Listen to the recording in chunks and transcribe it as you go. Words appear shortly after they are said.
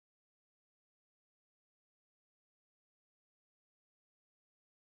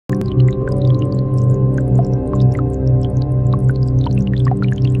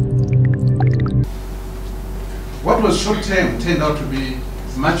What was short-term turned out to be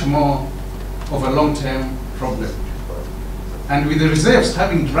much more of a long-term problem. And with the reserves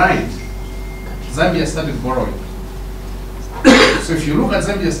having dried, Zambia started borrowing. So if you look at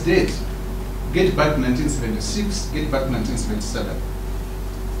Zambia's debt, get back 1976, get back 1977.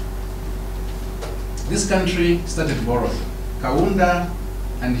 This country started borrowing. Kaunda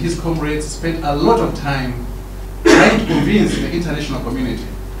and his comrades spent a lot of time trying to convince the international community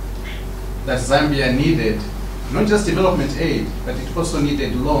that Zambia needed not just development aid, but it also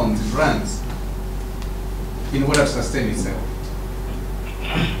needed loans, grants, in order to sustain itself.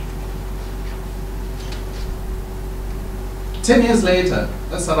 10 years later,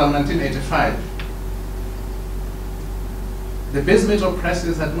 that's around 1985, the base metal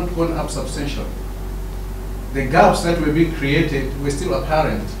prices had not gone up substantially. The gaps that were being created were still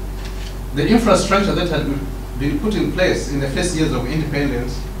apparent. The infrastructure that had been put in place in the first years of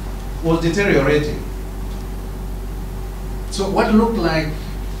independence was deteriorating. So what looked like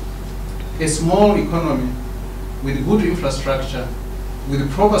a small economy with good infrastructure, with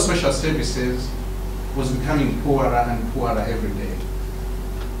proper social services, was becoming poorer and poorer every day.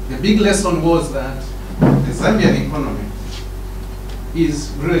 The big lesson was that the Zambian economy is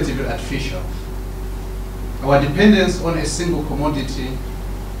relatively artificial. Our dependence on a single commodity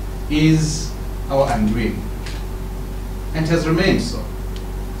is our undoing, and has remained so.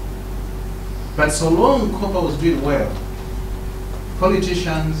 But so long copper was doing well,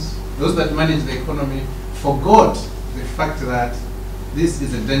 politicians, those that manage the economy, forgot the fact that this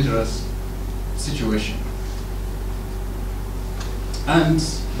is a dangerous situation. And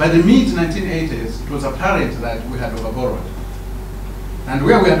by the mid-1980s, it was apparent that we had overborrowed. And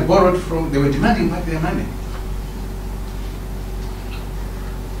where we had borrowed from, they were demanding back their money.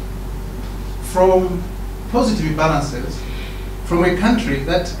 From positive balances, from a country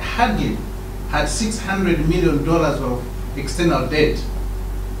that hardly had $600 million of external debt,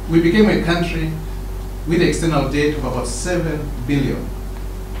 we became a country with external debt of about $7 billion.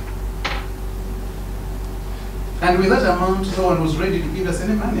 And with that amount, no one was ready to give us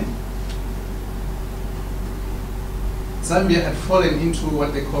any money. Zambia had fallen into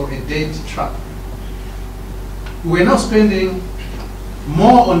what they call a debt trap. We were now spending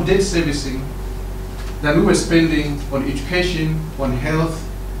more on debt servicing than we were spending on education, on health,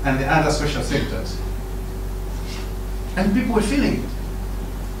 and the other social sectors. And people were feeling it.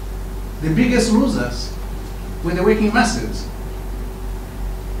 The biggest losers were the working masses.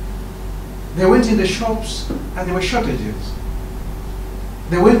 They went in the shops and there were shortages.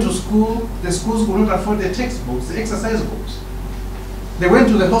 They went to school, the schools could not afford the textbooks, the exercise books. They went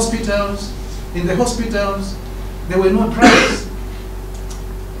to the hospitals, in the hospitals there were no drugs.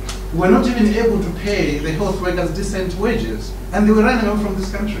 We were not even able to pay the health workers decent wages, and they were running away from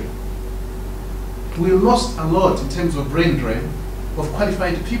this country. We lost a lot in terms of brain drain of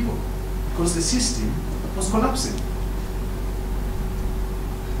qualified people because the system was collapsing.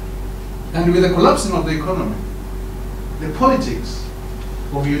 And with the collapsing of the economy, the politics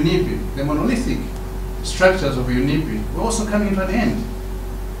of UNIPI, the monolithic structures of UNIPI, were also coming to an end.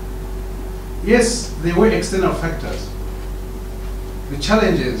 Yes, there were external factors. The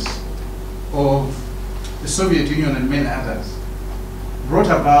challenges of the Soviet Union and many others brought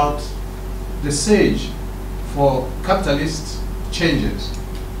about the surge for capitalist changes.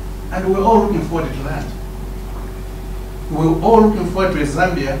 And we were all looking forward to that. We were all looking forward to a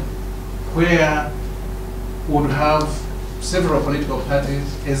Zambia where we would have several political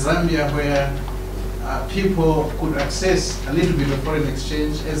parties, a Zambia where people could access a little bit of foreign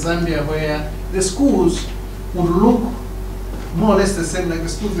exchange, a Zambia where the schools would look more or less the same like the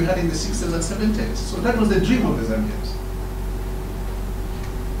schools we had in the 60s and 70s. So that was the dream of the Zambians.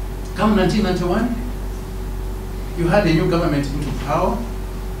 Come 1991, you had a new government into power,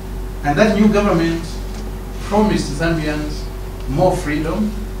 and that new government promised Zambians more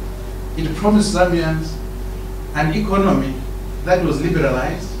freedom. It promised Zambians an economy that was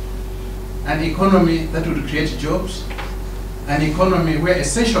liberalized, an economy that would create jobs, an economy where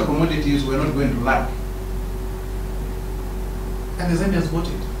essential commodities were not going to lack. And the Zambians bought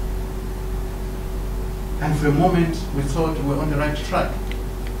it. And for a moment, we thought we were on the right track.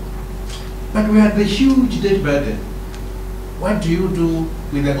 But we had the huge debt burden. What do you do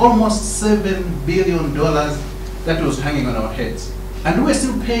with the almost $7 billion that was hanging on our heads? And we were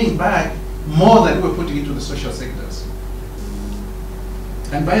still paying back more than we were putting into the social sectors.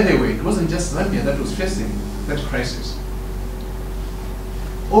 And by the way, it wasn't just Zambia that was facing that crisis.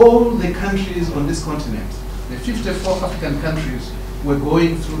 All the countries on this continent, the 54 African countries, were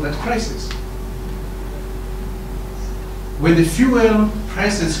going through that crisis. When the fuel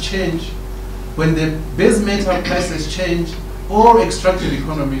prices change, when the base metal prices change, all extractive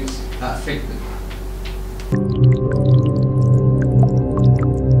economies are affected.